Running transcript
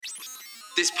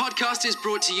This podcast is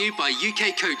brought to you by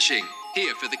UK Coaching,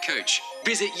 here for the coach.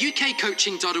 Visit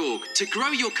ukcoaching.org to grow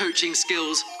your coaching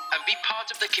skills and be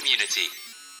part of the community.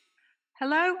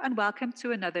 Hello and welcome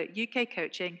to another UK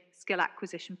Coaching Skill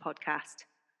Acquisition podcast.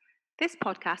 This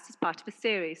podcast is part of a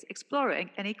series exploring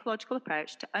an ecological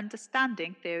approach to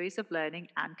understanding theories of learning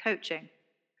and coaching.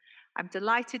 I'm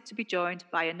delighted to be joined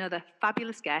by another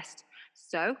fabulous guest.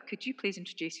 So, could you please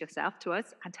introduce yourself to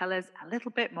us and tell us a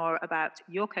little bit more about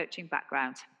your coaching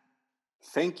background?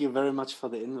 Thank you very much for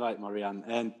the invite, Marianne.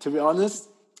 And to be honest,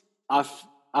 I've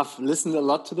listened a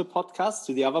lot to the podcast,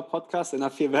 to the other podcasts, and I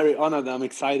feel very honored. I'm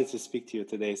excited to speak to you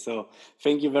today. So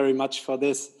thank you very much for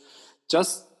this.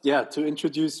 To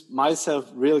introduce myself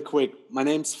real quick. My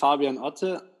name's Fabian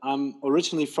Otte. I'm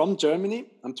originally from Germany.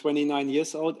 I'm 29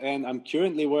 years old, and I'm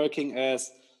currently working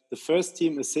as the first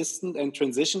team assistant and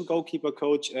transition goalkeeper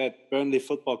coach at Burnley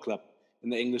Football Club in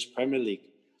the English Premier League.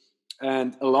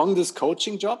 And along this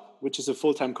coaching job, which is a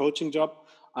full-time coaching job,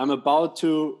 I'm about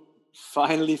to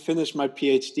finally finish my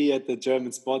PhD at the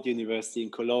German Sport University in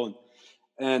Cologne.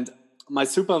 And my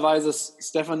supervisors,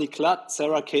 Stephanie Klatt,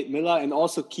 Sarah Kate Miller, and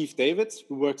also Keith Davids,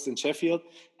 who works in Sheffield,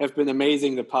 have been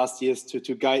amazing the past years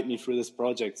to guide me through this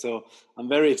project. So I'm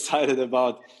very excited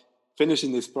about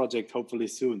finishing this project, hopefully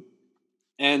soon.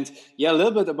 And a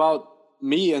little bit about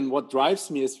me and what drives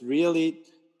me is really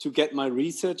to get my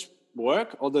research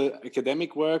work or the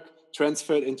academic work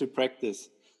transferred into practice.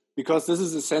 Because this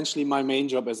is essentially my main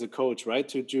job as a coach, right?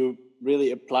 To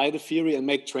really apply the theory and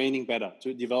make training better,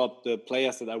 to develop the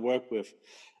players that I work with.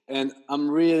 And I'm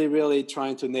really, really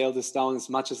trying to nail this down as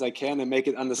much as I can and make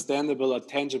it understandable or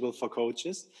tangible for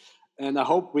coaches. And I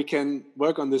hope we can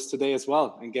work on this today as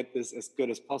well and get this as good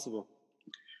as possible.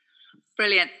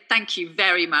 Brilliant. Thank you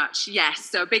very much. Yes,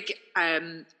 so big,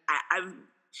 I'm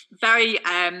very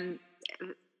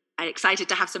excited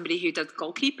to have somebody who does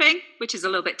goalkeeping, which is a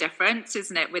little bit different,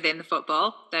 isn't it, within the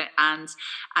football, and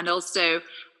also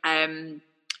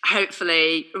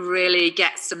hopefully really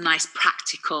get some nice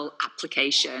practical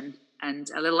application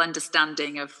and a little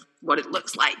understanding of what it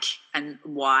looks like and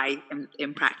why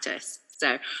in practice.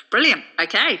 So brilliant.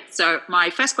 Okay, so my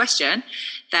first question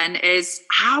then is,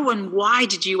 how and why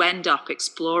did you end up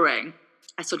exploring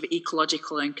a sort of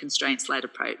ecological and constraints-led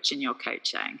approach in your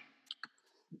coaching?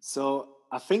 So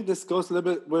I think this goes a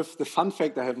little bit with the fun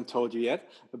fact I haven't told you yet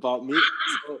about me.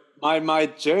 So my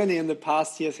journey in the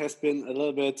past years has been a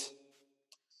little bit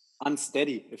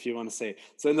unsteady, if you want to say.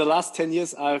 So in the last 10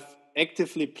 years, I've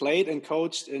actively played and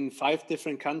coached in 5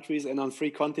 different countries and on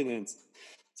 3 continents.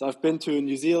 So I've been to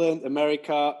New Zealand,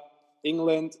 America,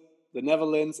 England, the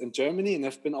Netherlands, and Germany, and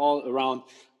I've been all around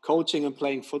coaching and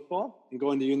playing football and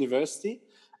going to university.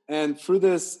 And through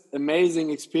this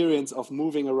amazing experience of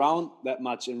moving around that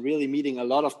much and really meeting a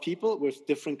lot of people with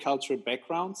different cultural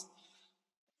backgrounds,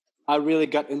 I really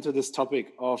got into this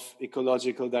topic of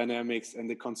ecological dynamics and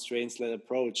the constraints-led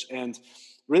approach and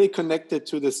really connected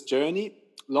to this journey.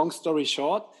 Long story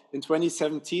short, in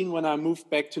 2017, when I moved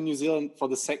back to New Zealand for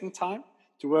the second time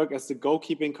to work as the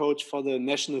goalkeeping coach for the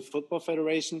National Football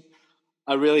Federation,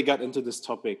 I really got into this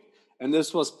topic. And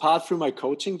this was part through my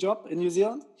coaching job in New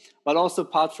Zealand, but also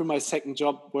part through my second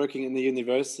job working in the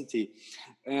university.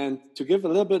 And to give a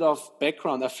little bit of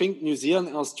background, I think New Zealand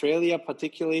and Australia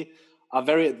particularly are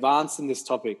very advanced in this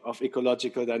topic of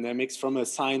ecological dynamics from a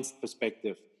science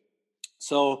perspective.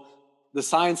 So the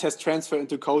science has transferred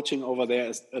into coaching over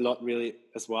there a lot really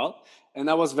as well. And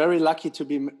I was very lucky to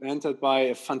be mentored by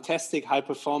a fantastic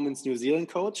high-performance New Zealand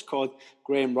coach called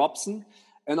Graham Robson,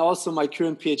 and also my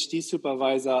current PhD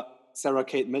supervisor, Sarah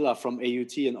Kate Miller from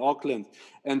AUT in Auckland.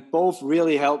 And both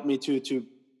really helped me to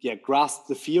grasp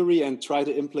the theory and try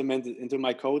to implement it into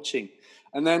my coaching.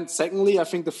 And then secondly, I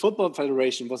think the Football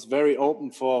Federation was very open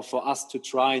for us to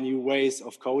try new ways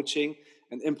of coaching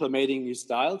and implementing new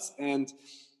styles. And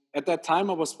at that time,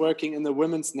 I was working in the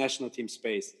women's national team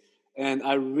space. And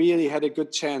I really had a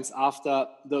good chance after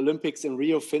the Olympics in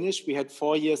Rio finished. We had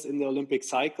 4 years in the Olympic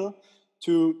cycle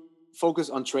to focus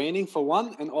on training for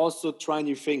one and also try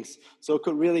new things. So I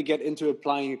could really get into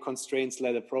applying a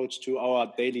constraints-led approach to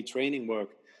our daily training work.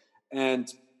 And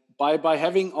by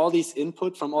having all these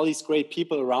input from all these great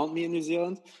people around me in New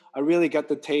Zealand, I really got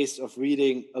the taste of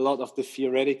reading a lot of the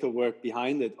theoretical work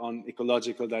behind it on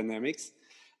ecological dynamics,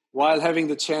 while having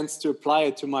the chance to apply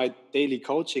it to my daily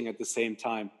coaching at the same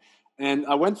time. And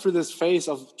I went through this phase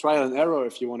of trial and error,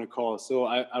 if you want to call. So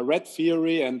I read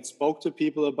theory and spoke to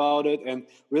people about it and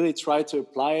really tried to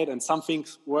apply it. And some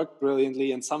things worked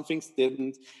brilliantly and some things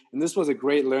didn't. And this was a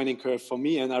great learning curve for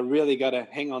me. And I really got to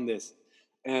hang on this.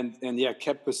 And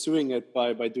kept pursuing it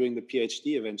by doing the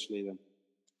PhD eventually then.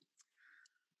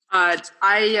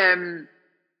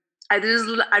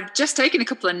 I've just taken a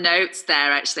couple of notes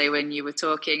there actually when you were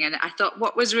talking, and I thought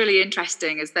what was really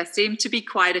interesting is there seemed to be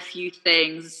quite a few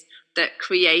things that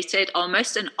created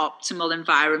almost an optimal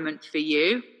environment for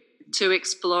you to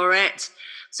explore it.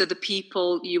 So the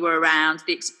people you were around,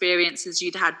 the experiences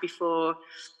you'd had before,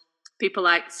 people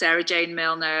like Sarah Jane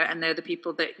Milner, and they're the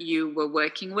people that you were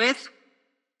working with,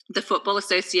 the Football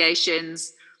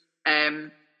Association's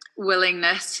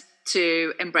willingness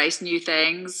to embrace new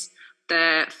things,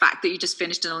 the fact that you just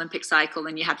finished an Olympic cycle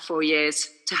and you had 4 years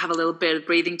to have a little bit of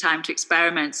breathing time to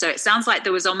experiment. So it sounds like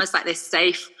there was almost like this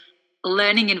safe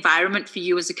learning environment for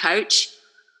you as a coach.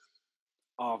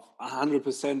 Oh,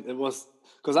 100%. It was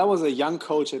because I was a young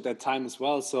coach at that time as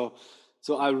well. So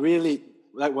I really,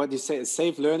 like what you say, a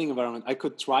safe learning environment. I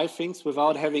could try things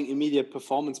without having immediate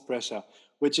performance pressure,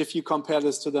 which if you compare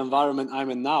this to the environment I'm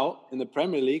in now in the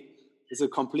Premier League, is a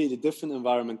completely different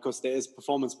environment because there is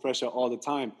performance pressure all the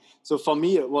time. So for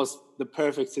me, it was the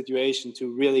perfect situation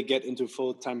to really get into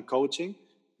full-time coaching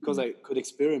because I could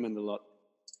experiment a lot.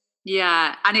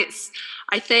 Yeah, and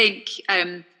I think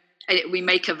we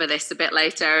may cover this a bit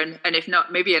later, and if not,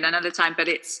 maybe in another time, but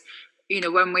it's,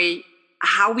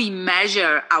 how we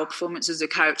measure our performance as a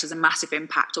coach has a massive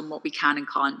impact on what we can and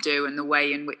can't do, and the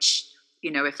way in which,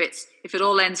 if it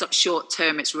all ends up short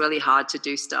term, it's really hard to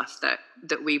do stuff that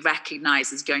we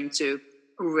recognize is going to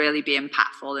really be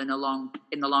impactful in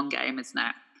the long game, isn't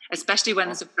it? Especially when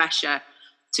there's a pressure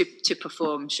to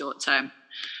perform short term.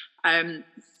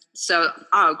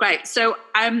 Great. So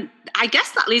I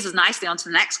guess that leads us nicely on to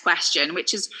the next question,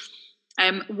 which is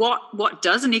what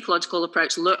does an ecological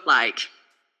approach look like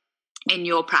in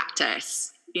your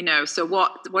practice? So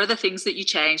what are the things that you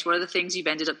changed? What are the things you've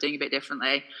ended up doing a bit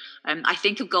differently? I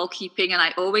think of goalkeeping, and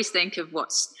I always think of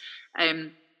what's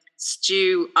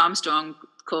Stu Armstrong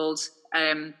called,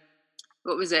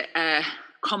 what was it?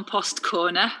 Compost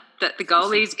corner, that the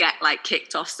goalies get like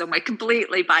kicked off somewhere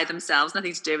completely by themselves,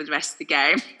 nothing to do with the rest of the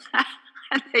game.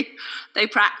 And they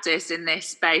practice in this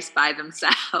space by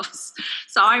themselves.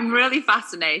 So I'm really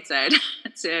fascinated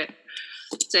to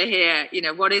hear,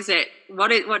 what does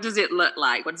it look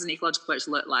like? What does an ecological approach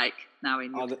look like now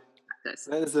in your practice?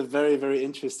 That is a very, very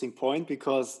interesting point,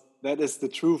 because that is the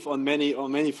truth on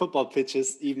many football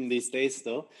pitches, even these days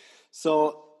still.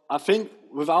 So I think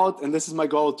and this is my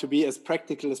goal, to be as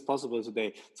practical as possible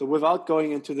today. So without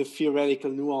going into the theoretical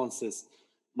nuances,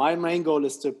 my main goal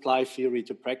is to apply theory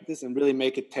to practice and really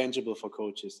make it tangible for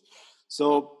coaches.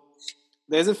 So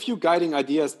there's a few guiding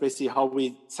ideas, basically, how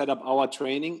we set up our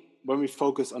training when we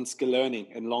focus on skill learning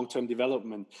and long-term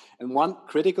development. And one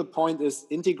critical point is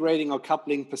integrating or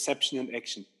coupling perception and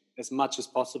action as much as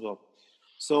possible.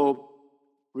 So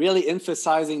really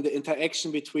emphasizing the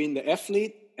interaction between the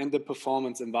athlete and the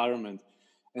performance environment.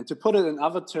 And to put it in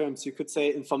other terms, you could say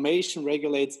information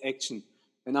regulates action.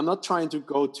 And I'm not trying to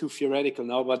go too theoretical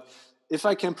now, but if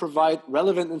I can provide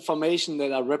relevant information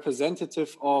that are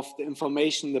representative of the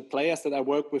information the players that I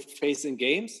work with face in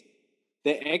games,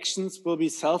 their actions will be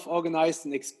self-organized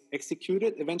and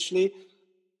executed eventually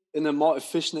in a more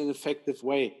efficient and effective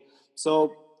way.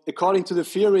 So according to the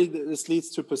theory, this leads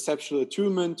to perceptual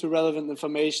attunement to relevant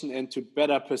information and to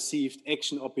better perceived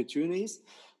action opportunities.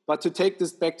 But to take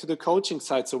this back to the coaching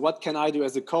side, so what can I do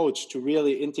as a coach to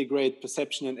really integrate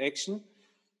perception and action?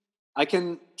 I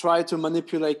can try to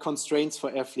manipulate constraints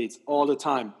for athletes all the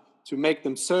time to make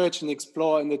them search and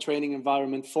explore in the training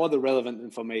environment for the relevant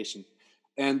information.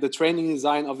 And the training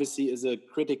design obviously is a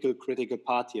critical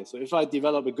part here. So if I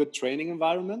develop a good training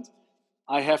environment,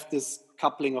 I have this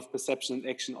coupling of perception and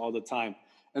action all the time.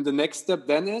 And the next step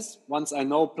then is, once I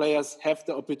know players have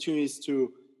the opportunities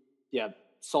to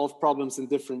solve problems in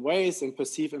different ways and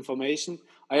perceive information,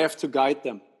 I have to guide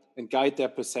them and guide their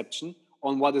perception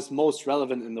on what is most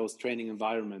relevant in those training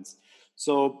environments.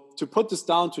 So to put this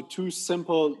down to two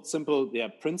simple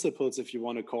principles, if you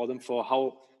want to call them, for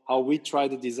how we try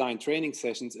to design training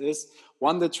sessions is,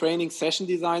 one, the training session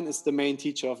design is the main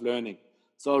teacher of learning.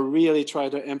 So I really try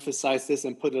to emphasize this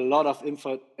and put a lot of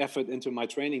effort into my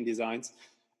training designs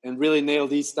and really nail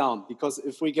these down. Because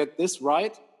if we get this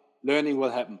right, learning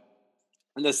will happen.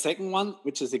 And the second one,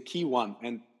 which is a key one,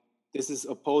 and this is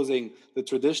opposing the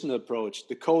traditional approach,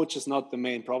 the coach is not the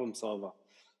main problem solver.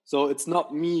 So it's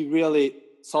not me really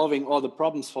solving all the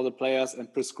problems for the players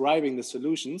and prescribing the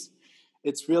solutions.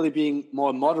 It's really being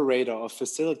more moderator or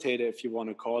facilitator, if you want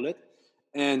to call it,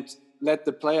 and let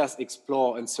the players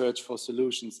explore and search for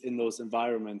solutions in those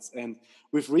environments. And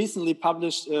we've recently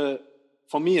published,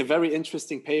 for me, a very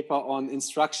interesting paper on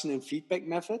instruction and feedback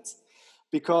methods,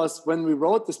 because when we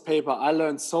wrote this paper, I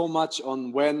learned so much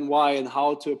on when, why, and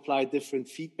how to apply different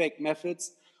feedback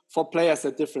methods for players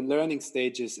at different learning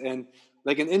stages. And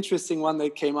like an interesting one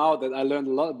that came out that I learned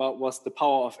a lot about was the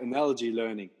power of analogy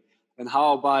learning, and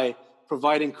how by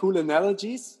providing cool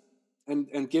analogies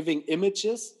and giving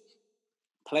images,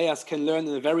 players can learn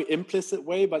in a very implicit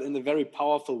way, but in a very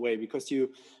powerful way, because you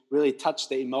really touch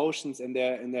their emotions and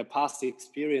their past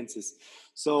experiences.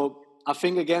 So I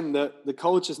think, again, the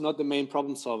coach is not the main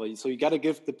problem solver. So you got to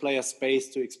give the player space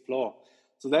to explore.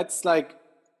 So that's like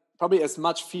probably as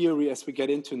much theory as we get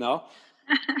into now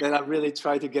that I really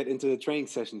try to get into the training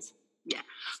sessions. Yeah,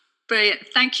 brilliant.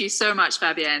 Thank you so much,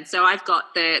 Fabienne. So I've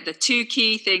got the two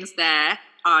key things there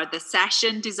are the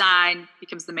session design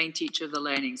becomes the main teacher of the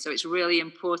learning. So it's really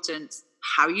important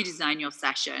how you design your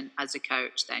session as a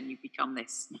coach. Then you become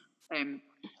this,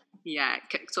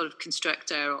 sort of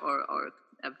constructor or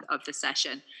of the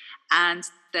session. And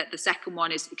that the second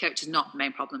one is the coach is not the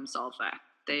main problem solver.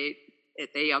 They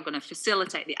are going to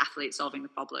facilitate the athlete solving the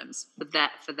problems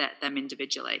for them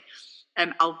individually.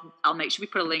 I'll make sure we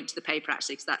put a link to the paper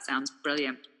actually, because that sounds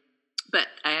brilliant. But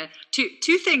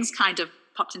two things kind of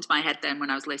popped into my head then when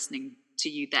I was listening to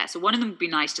you there. So one of them would be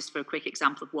nice just for a quick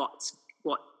example of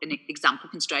what an example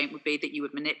constraint would be that you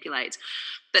would manipulate.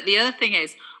 But the other thing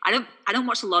is, I don't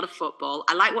watch a lot of football.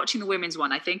 I like watching the women's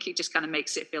one. I think it just kind of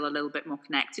makes it feel a little bit more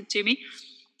connected to me.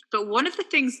 But one of the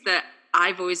things that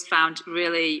I've always found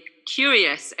really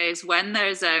curious is when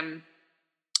there's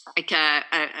like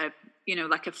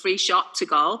a free shot to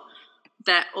goal,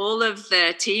 that all of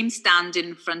the team stand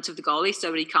in front of the goalie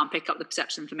so he can't pick up the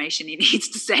perception information he needs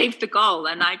to save the goal.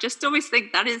 And I just always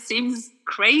think that it seems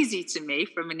crazy to me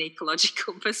from an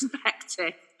ecological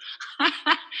perspective.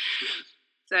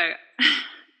 So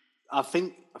I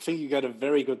think you got a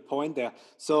very good point there.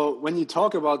 So when you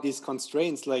talk about these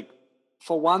constraints, like,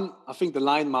 for one, I think the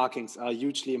line markings are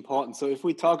hugely important. So if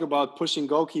we talk about pushing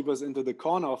goalkeepers into the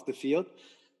corner of the field,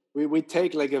 we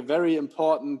take like a very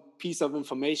important piece of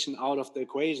information out of the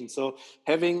equation. So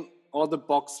having all the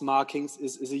box markings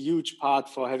is a huge part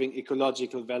for having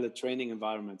ecological valid training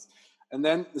environments. And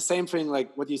then the same thing,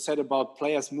 like what you said about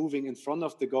players moving in front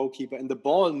of the goalkeeper and the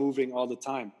ball moving all the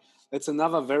time. That's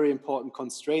another very important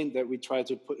constraint that we try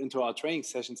to put into our training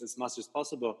sessions as much as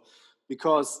possible,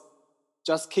 because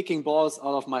just kicking balls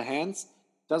out of my hands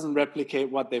doesn't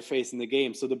replicate what they face in the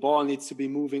game. So the ball needs to be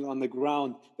moving on the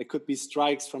ground. There could be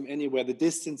strikes from anywhere. The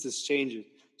distances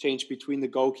change between the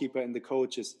goalkeeper and the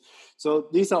coaches. So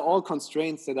these are all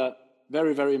constraints that are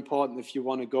very, very important if you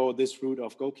want to go this route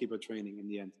of goalkeeper training in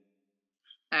the end.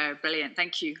 Oh, brilliant.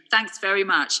 Thank you. Thanks very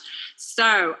much.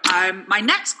 So my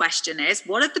next question is,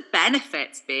 what have the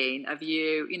benefits been of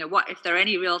you, what if there are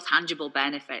any real tangible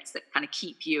benefits that kind of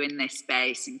keep you in this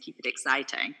space and keep it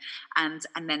exciting? And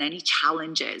then any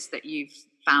challenges that you've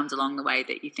found along the way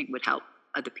that you think would help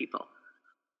other people?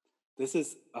 I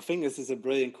think this is a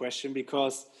brilliant question,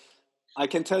 because I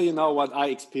can tell you now what I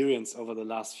experienced over the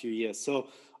last few years. So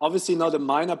obviously now the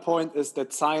minor point is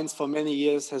that science for many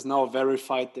years has now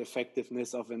verified the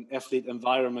effectiveness of an athlete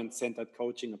environment-centered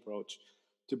coaching approach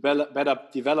to better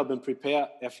develop and prepare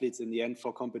athletes in the end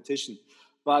for competition.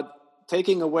 But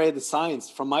taking away the science,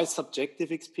 from my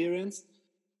subjective experience,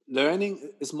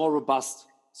 learning is more robust.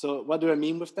 So what do I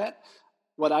mean with that?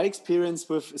 What I experienced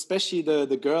with especially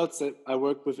the girls that I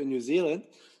worked with in New Zealand,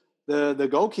 the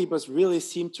goalkeepers really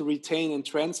seem to retain and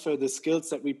transfer the skills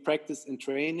that we practice in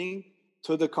training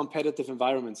to the competitive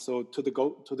environment, so to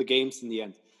the games in the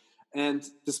end. And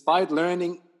despite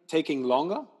learning taking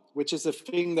longer, which is a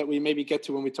thing that we maybe get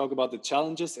to when we talk about the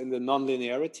challenges and the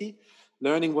non-linearity,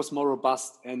 learning was more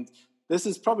robust. And this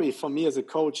is probably, for me as a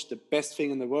coach, the best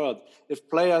thing in the world. If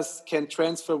players can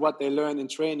transfer what they learn in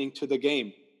training to the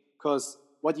game, because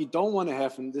what you don't want to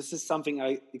have, and this is something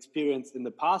I experienced in the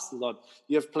past a lot,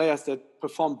 you have players that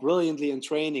perform brilliantly in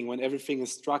training when everything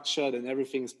is structured and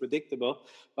everything is predictable,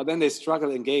 but then they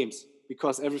struggle in games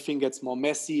because everything gets more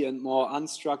messy and more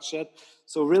unstructured.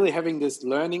 So really having this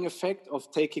learning effect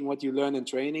of taking what you learn in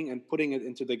training and putting it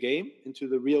into the game, into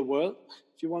the real world,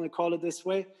 if you want to call it this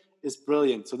way, is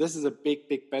brilliant. So this is a big,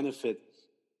 big benefit.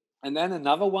 And then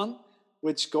another one,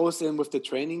 which goes in with the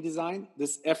training design,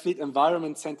 this athlete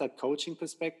environment-centered coaching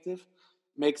perspective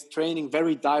makes training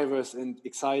very diverse and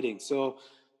exciting. So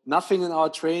nothing in our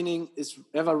training is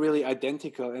ever really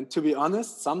identical. And to be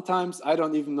honest, sometimes I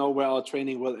don't even know where our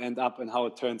training will end up and how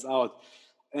it turns out.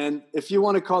 And if you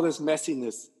want to call this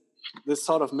messiness, this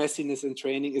sort of messiness in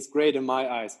training is great in my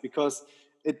eyes, because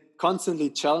it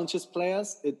constantly challenges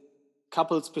players, it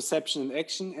couples perception and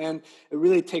action, and it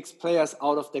really takes players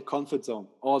out of their comfort zone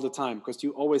all the time, because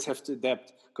you always have to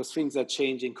adapt because things are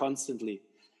changing constantly.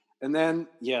 And then,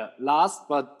 last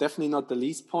but definitely not the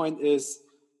least point is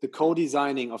the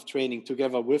co-designing of training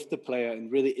together with the player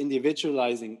and really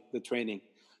individualizing the training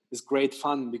is great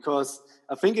fun. Because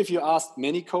I think if you ask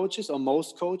many coaches or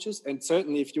most coaches, and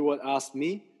certainly if you would ask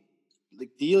me,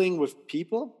 like, dealing with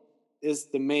people is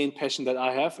the main passion that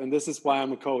I have. And this is why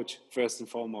I'm a coach, first and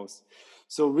foremost.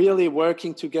 So really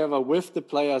working together with the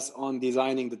players on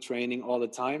designing the training all the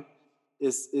time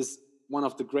is one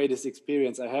of the greatest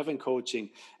experience I have in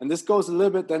coaching. And this goes a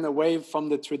little bit then away from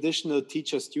the traditional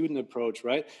teacher-student approach,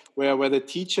 right? Where the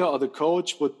teacher or the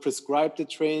coach would prescribe the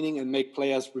training and make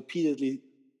players repeatedly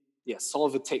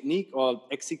solve a technique or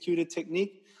execute a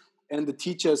technique. And the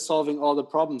teacher is solving all the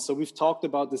problems. So we've talked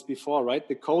about this before, right?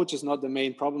 The coach is not the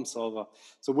main problem solver.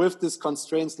 So with this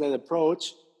constraints-led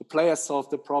approach, the players solve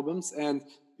the problems, and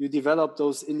you develop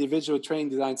those individual training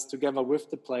designs together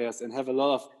with the players and have a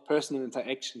lot of personal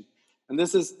interaction. And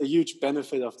this is a huge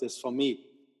benefit of this for me.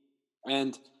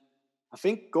 And I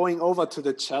think going over to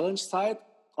the challenge side,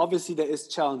 obviously there is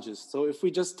challenges. So if we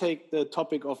just take the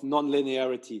topic of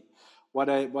non-linearity, what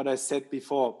I said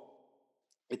before,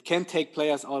 it can take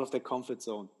players out of their comfort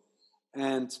zone.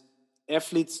 And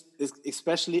athletes,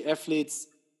 especially athletes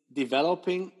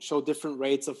developing, show different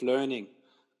rates of learning.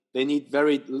 They need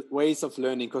varied ways of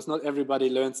learning because not everybody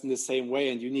learns in the same way,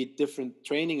 and you need different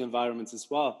training environments as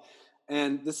well.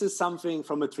 And this is something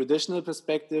from a traditional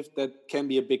perspective that can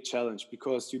be a big challenge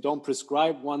because you don't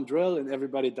prescribe one drill and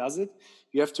everybody does it.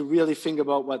 You have to really think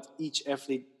about what each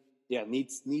athlete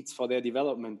needs for their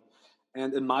development.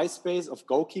 And in my space of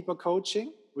goalkeeper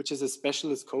coaching, which is a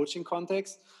specialist coaching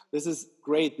context, this is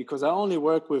great because I only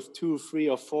work with 2, 3,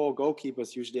 or 4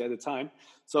 goalkeepers usually at a time.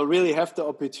 So I really have the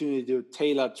opportunity to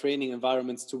tailor training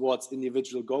environments towards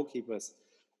individual goalkeepers.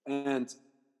 And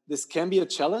this can be a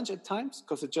challenge at times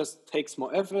because it just takes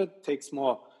more effort, takes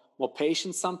more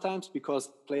patience sometimes because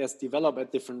players develop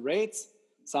at different rates.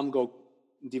 Some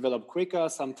develop quicker,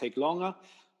 some take longer.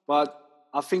 But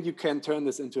I think you can turn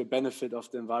this into a benefit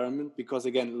of the environment because,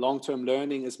 again, long-term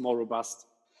learning is more robust.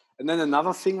 And then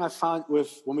another thing I found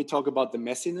when we talk about the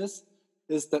messiness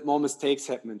is that more mistakes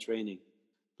happen in training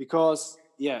because,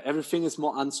 everything is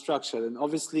more unstructured. And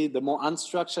obviously, the more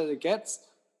unstructured it gets,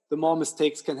 the more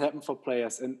mistakes can happen for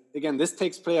players. And again, this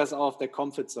takes players out of their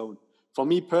comfort zone. For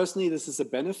me personally, this is a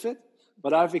benefit,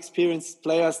 but I've experienced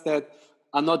players that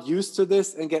are not used to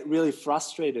this and get really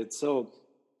frustrated. So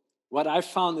what I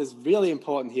found is really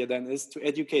important here then is to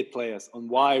educate players on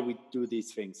why we do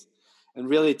these things and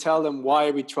really tell them why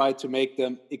we try to make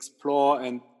them explore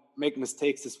and make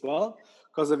mistakes as well,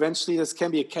 because eventually this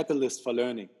can be a catalyst for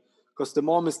learning. Because the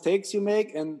more mistakes you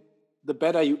make and the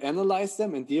better you analyze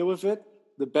them and deal with it,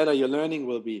 the better your learning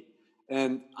will be.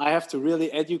 And I have to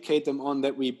really educate them on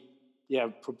that we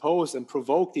propose and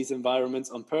provoke these environments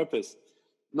on purpose,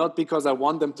 not because I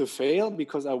want them to fail,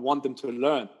 because I want them to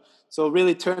learn. So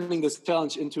really turning this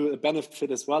challenge into a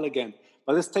benefit as well again.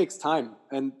 But this takes time,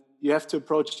 and you have to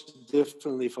approach it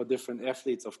differently for different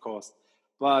athletes, of course.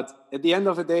 But at the end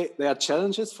of the day, there are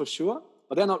challenges for sure,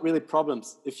 but they're not really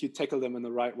problems if you tackle them in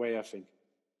the right way, I think.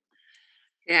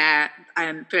 Yeah,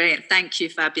 brilliant. Thank you,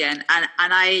 Fabian. And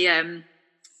I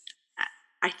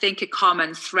think a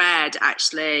common thread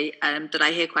actually that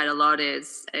I hear quite a lot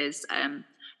is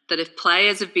that if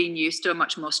players have been used to a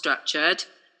much more structured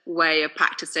way of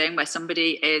practicing where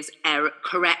somebody is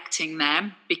correcting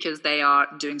them because they are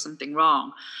doing something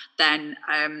wrong, then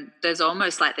there's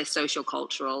almost like this social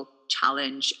cultural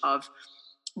challenge of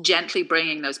gently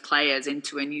bringing those players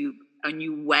into a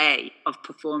new way of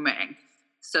performing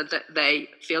so that they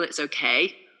feel it's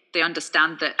okay. They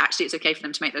understand that actually it's okay for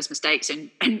them to make those mistakes, and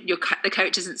the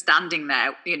coach isn't standing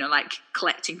there, like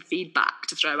collecting feedback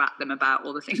to throw at them about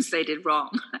all the things they did wrong.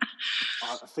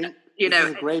 I think this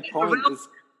is a great point.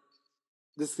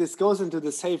 This goes into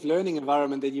the safe learning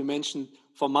environment that you mentioned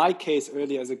for my case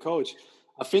earlier as a coach.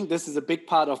 I think this is a big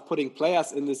part of putting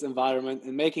players in this environment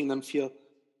and making them feel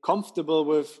comfortable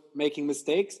with making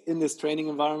mistakes in this training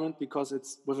environment because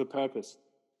it's with a purpose.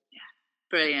 Yeah,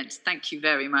 brilliant. Thank you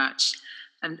very much.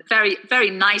 And very,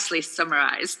 very nicely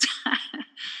summarized.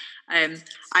 I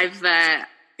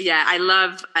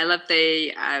love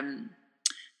the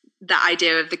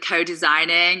idea of the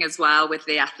co-designing as well with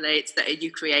the athletes, that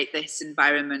you create this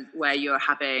environment where you're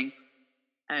having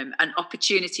an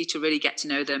opportunity to really get to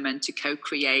know them and to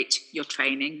co-create your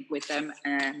training with them,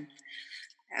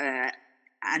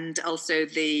 and also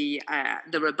the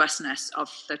robustness of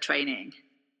the training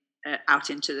out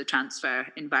into the transfer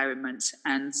environment,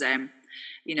 and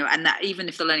and that even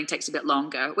if the learning takes a bit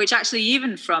longer, which actually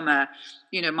even from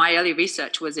my early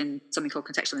research was in something called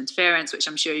contextual interference, which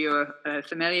I'm sure you're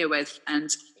familiar with. And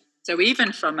so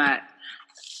even from a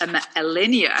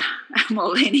more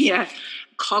linear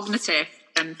cognitive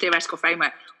and theoretical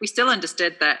framework, we still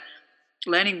understood that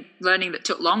learning that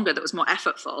took longer, that was more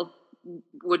effortful,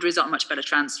 would result in much better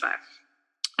transfer.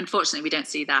 Unfortunately, we don't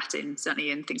see that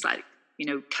certainly in things like,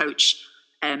 coach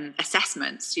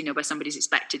assessments, where somebody's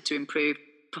expected to improve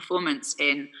performance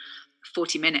in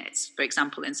 40 minutes, for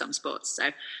example, in some sports.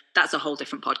 So that's a whole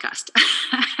different podcast.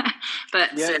 But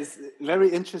yeah, it's a very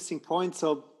interesting point.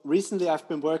 So recently I've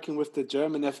been working with the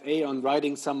German FA on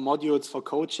writing some modules for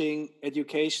coaching,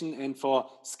 education, and for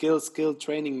skill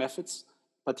training methods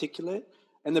particularly.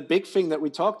 And the big thing that we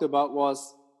talked about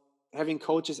was having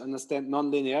coaches understand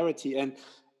non-linearity. And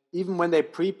even when they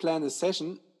pre-plan a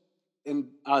session and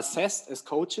are assessed as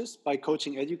coaches by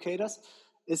coaching educators,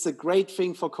 it's a great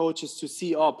thing for coaches to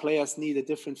see, players need a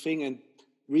different thing, and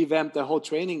revamp their whole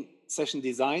training session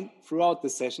design throughout the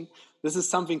session. This is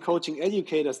something coaching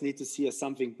educators need to see as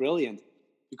something brilliant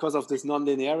because of this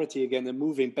non-linearity again, and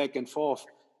moving back and forth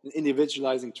and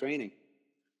individualizing training.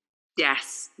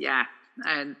 Yes, yeah.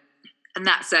 And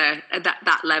that's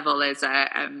that level is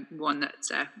one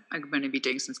that I'm going to be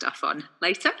doing some stuff on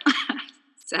later.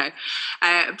 So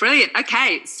brilliant.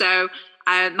 Okay, so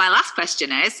my last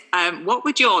question is, what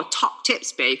would your top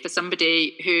tips be for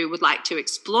somebody who would like to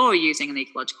explore using an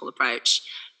ecological approach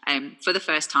for the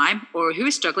first time, or who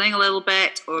is struggling a little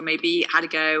bit, or maybe had a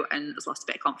go and has lost a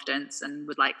bit of confidence and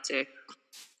would like to,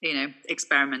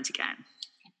 experiment again?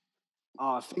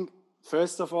 I think,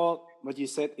 first of all, what you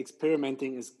said,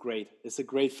 experimenting is great. It's a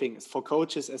great thing. It's for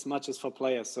coaches as much as for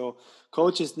players. So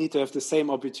coaches need to have the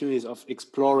same opportunities of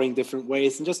exploring different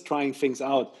ways and just trying things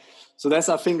out. So that's,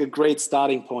 I think, a great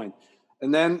starting point.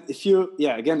 And then if you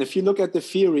look at the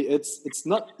theory, it's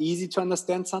not easy to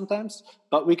understand sometimes,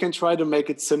 but we can try to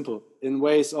make it simple in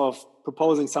ways of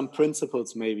proposing some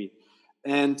principles maybe.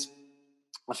 And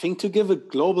I think to give a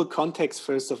global context,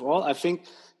 first of all, I think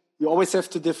you always have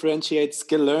to differentiate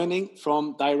skill learning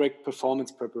from direct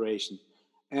performance preparation.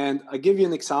 And I'll give you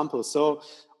an example. So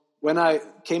when I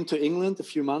came to England a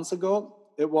few months ago,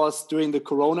 it was during the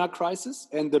Corona crisis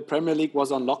and the Premier League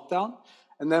was on lockdown.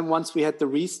 And then once we had the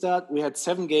restart, we had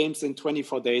 7 games in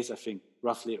 24 days, I think,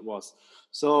 roughly it was.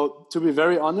 So to be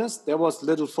very honest, there was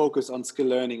little focus on skill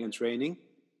learning and training.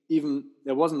 Even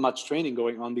there wasn't much training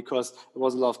going on because there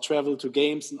was a lot of travel to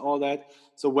games and all that.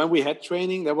 So when we had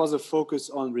training, there was a focus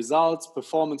on results,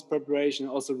 performance preparation,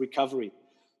 and also recovery.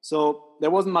 So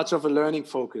there wasn't much of a learning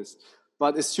focus.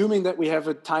 But assuming that we have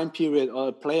a time period or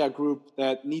a player group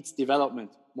that needs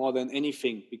development more than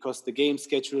anything, because the game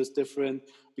schedule is different,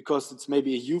 because it's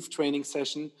maybe a youth training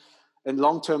session, and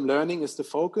long-term learning is the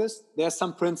focus, there are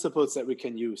some principles that we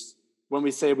can use when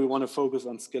we say we want to focus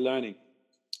on skill learning.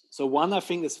 So one, I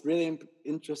think, is really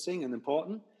interesting and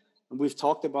important, and we've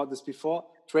talked about this before,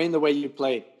 train the way you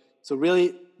play. So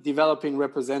really developing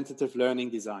representative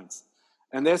learning designs.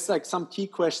 And there's like some key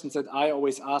questions that I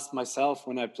always ask myself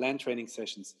when I plan training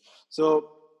sessions.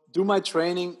 So do my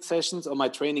training sessions or my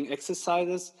training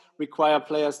exercises require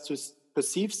players to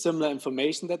perceive similar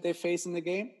information that they face in the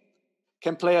game?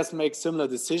 Can players make similar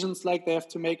decisions like they have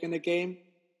to make in a game?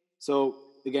 So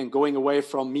again, going away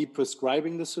from me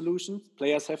prescribing the solutions,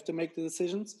 players have to make the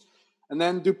decisions. And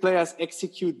then do players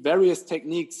execute various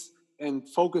techniques and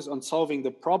focus on solving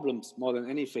the problems more than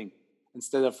anything,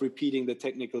 instead of repeating the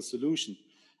technical solution?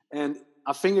 And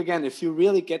I think, again, if you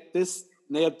really get this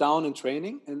nailed down in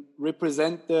training and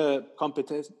represent the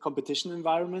competition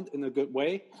environment in a good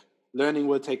way, learning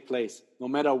will take place, no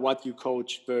matter what you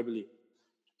coach verbally.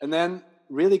 And then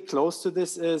really close to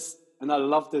this is, and I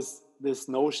love this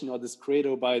notion or this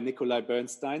credo by Nikolai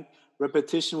Bernstein,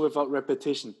 repetition without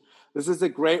repetition. This is a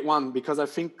great one because I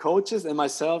think coaches and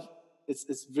myself,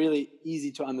 it's really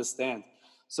easy to understand.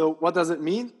 So what does it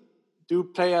mean? Do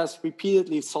players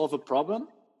repeatedly solve a problem?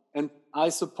 And I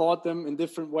support them in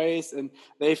different ways and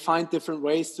they find different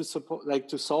ways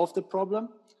to solve the problem?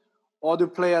 Or do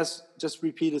players just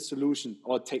repeat a solution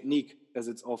or technique, as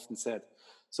it's often said?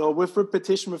 So with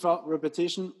repetition without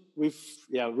repetition, we've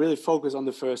really focused on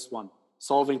the first one,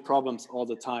 solving problems all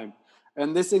the time.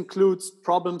 And this includes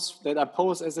problems that I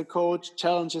pose as a coach,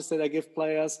 challenges that I give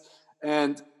players,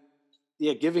 and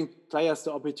giving players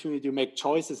the opportunity to make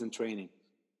choices in training.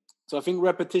 So I think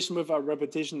repetition without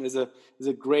repetition is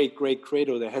a great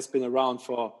credo that has been around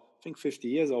for, I think, 50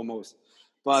 years almost.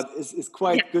 But it's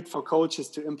quite good for coaches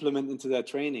to implement into their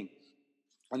training.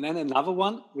 And then another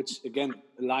one, which again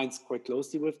aligns quite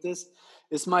closely with this,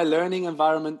 is my learning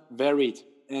environment varied?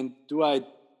 And do I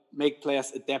make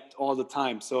players adapt all the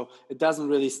time? So it doesn't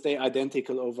really stay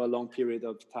identical over a long period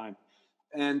of time.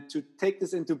 And to take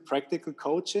this into practical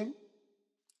coaching,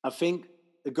 I think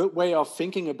a good way of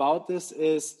thinking about this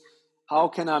is how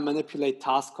can I manipulate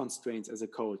task constraints as a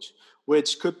coach,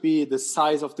 which could be the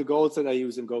size of the goals that I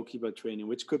use in goalkeeper training,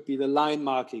 which could be the line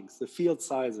markings, the field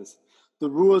sizes, the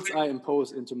rules I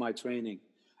impose into my training.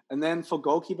 And then for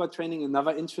goalkeeper training,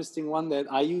 another interesting one that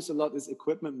I use a lot is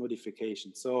equipment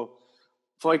modification. So,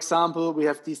 for example, we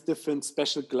have these different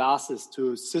special glasses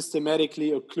to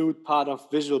systematically occlude part of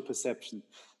visual perception.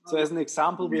 So as an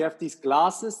example, we have these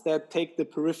glasses that take the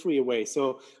periphery away.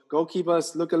 So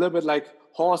goalkeepers look a little bit like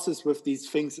horses with these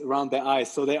things around their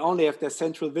eyes. So they only have their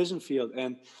central vision field.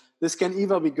 And this can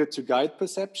either be good to guide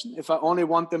perception if I only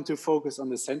want them to focus on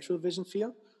the central vision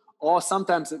field, or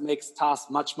sometimes it makes tasks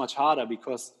much, much harder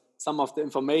because some of the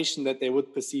information that they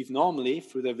would perceive normally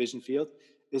through their vision field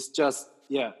is just,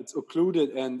 it's occluded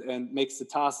and makes the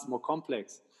task more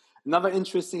complex. Another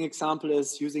interesting example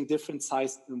is using different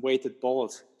sized and weighted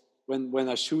balls when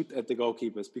I shoot at the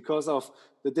goalkeepers. Because of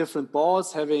the different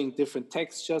balls having different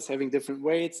textures, having different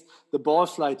weights, the ball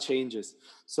flight changes.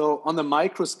 So on the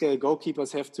micro scale,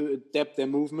 goalkeepers have to adapt their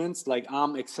movements like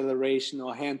arm acceleration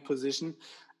or hand position.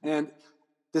 And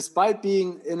despite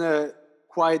being in a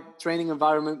quite training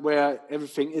environment where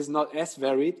everything is not as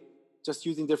varied, just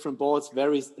using different balls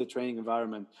varies the training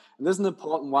environment. And this is an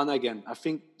important one again. I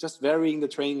think just varying the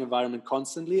training environment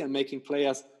constantly and making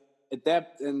players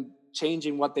adapt and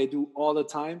changing what they do all the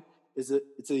time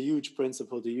it's a huge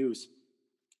principle to use.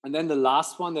 And then the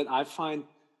last one that I find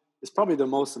is probably the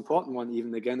most important one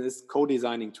even again is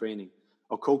co-designing training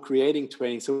or co-creating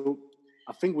training. So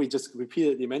I think we just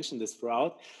repeatedly mentioned this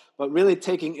throughout, but really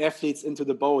taking athletes into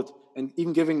the boat and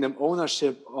even giving them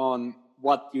ownership on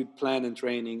what you plan in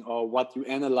training or what you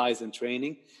analyze in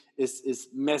training is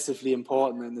massively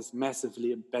important and is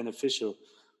massively beneficial.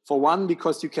 For one,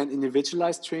 because you can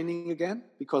individualize training again,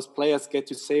 because players get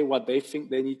to say what they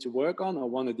think they need to work on or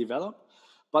want to develop.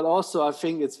 But also, I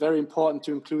think it's very important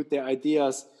to include their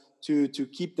ideas to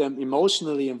keep them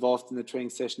emotionally involved in the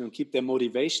training session and keep their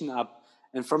motivation up.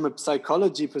 And from a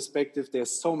psychology perspective,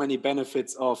 there's so many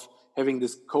benefits of having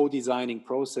this co-designing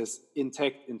process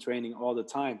intact in training all the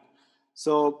time.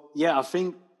 So, I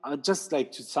think I'd just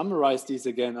like to summarize these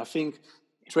again. I think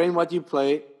train what you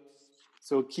play.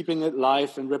 So keeping it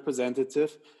live and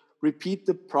representative, repeat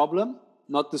the problem,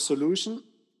 not the solution,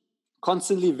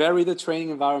 constantly vary the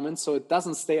training environment so it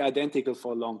doesn't stay identical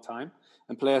for a long time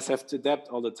and players have to adapt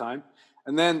all the time.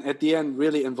 And then at the end,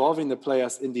 really involving the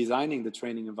players in designing the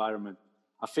training environment.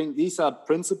 I think these are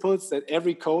principles that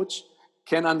every coach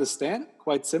can understand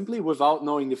quite simply without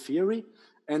knowing the theory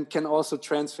and can also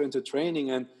transfer into training.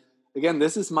 And again,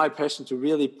 this is my passion to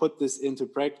really put this into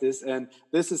practice. And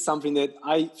this is something that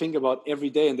I think about every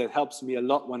day and that helps me a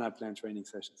lot when I plan training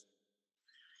sessions.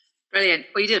 Brilliant.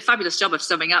 Well, you did a fabulous job of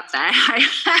summing up there.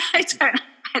 I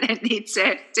don't need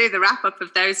to do the wrap up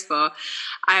of those four.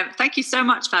 Thank you so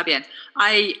much, Fabian.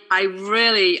 I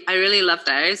really love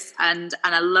those. And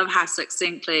I love how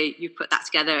succinctly you put that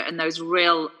together and those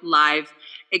real live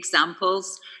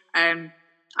examples.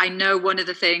 I know one of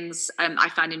the things I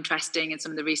found interesting in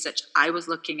some of the research I was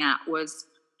looking at was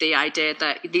the idea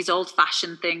that these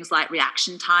old-fashioned things like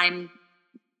reaction time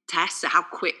tests, so how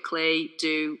quickly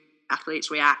do athletes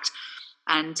react,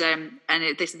 and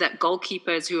that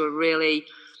goalkeepers who are really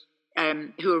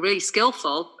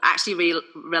skillful actually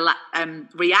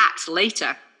react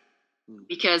later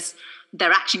because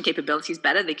their action capability is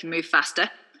better. They can move faster.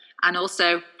 And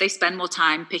also they spend more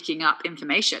time picking up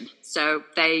information. So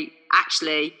they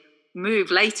actually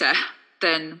move later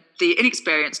than the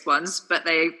inexperienced ones, but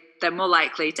they're more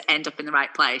likely to end up in the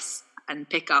right place and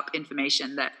pick up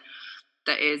information that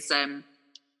is, and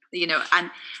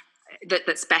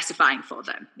that's specifying for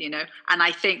them, And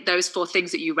I think those four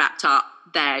things that you wrapped up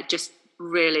there just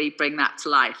really bring that to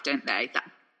life, don't they? That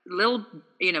little,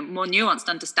 more nuanced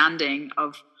understanding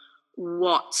of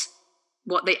what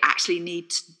they actually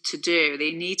need to do.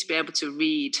 They need to be able to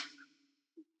read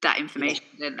that information,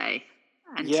 don't they?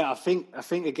 And I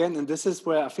think again, and this is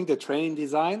where I think the training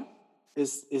design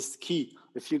is key.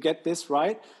 If you get this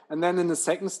right, and then in the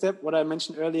second step, what I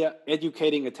mentioned earlier,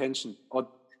 educating attention or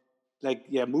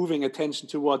moving attention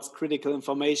towards critical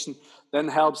information, then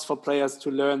helps for players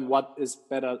to learn what is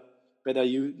better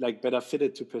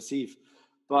fitted to perceive.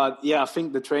 But I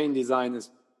think the training design is,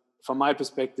 from my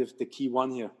perspective, the key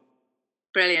one here.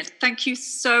 Brilliant. Thank you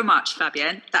so much,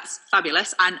 Fabian. That's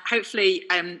fabulous. And hopefully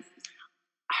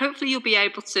you'll be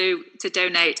able to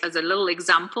donate as a little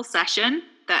example session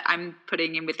that I'm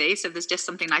putting in with these. So if there's just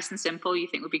something nice and simple you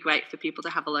think would be great for people to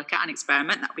have a look at and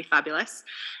experiment, that would be fabulous.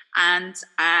 And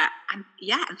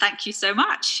thank you so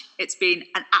much. It's been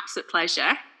an absolute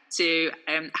pleasure to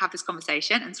have this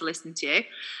conversation and to listen to you.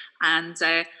 And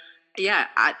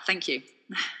thank you.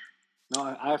 No,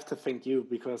 I have to thank you,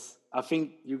 because I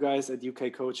think you guys at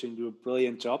UK Coaching do a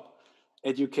brilliant job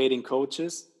educating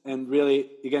coaches and really,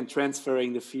 again,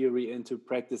 transferring the theory into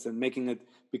practice and making it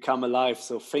become alive.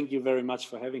 So thank you very much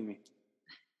for having me.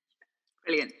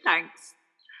 Brilliant. Thanks.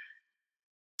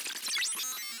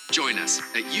 Join us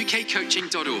at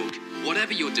ukcoaching.org.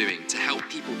 Whatever you're doing to help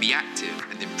people be active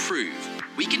and improve,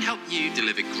 we can help you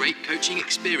deliver great coaching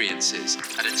experiences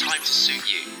at a time to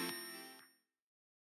suit you.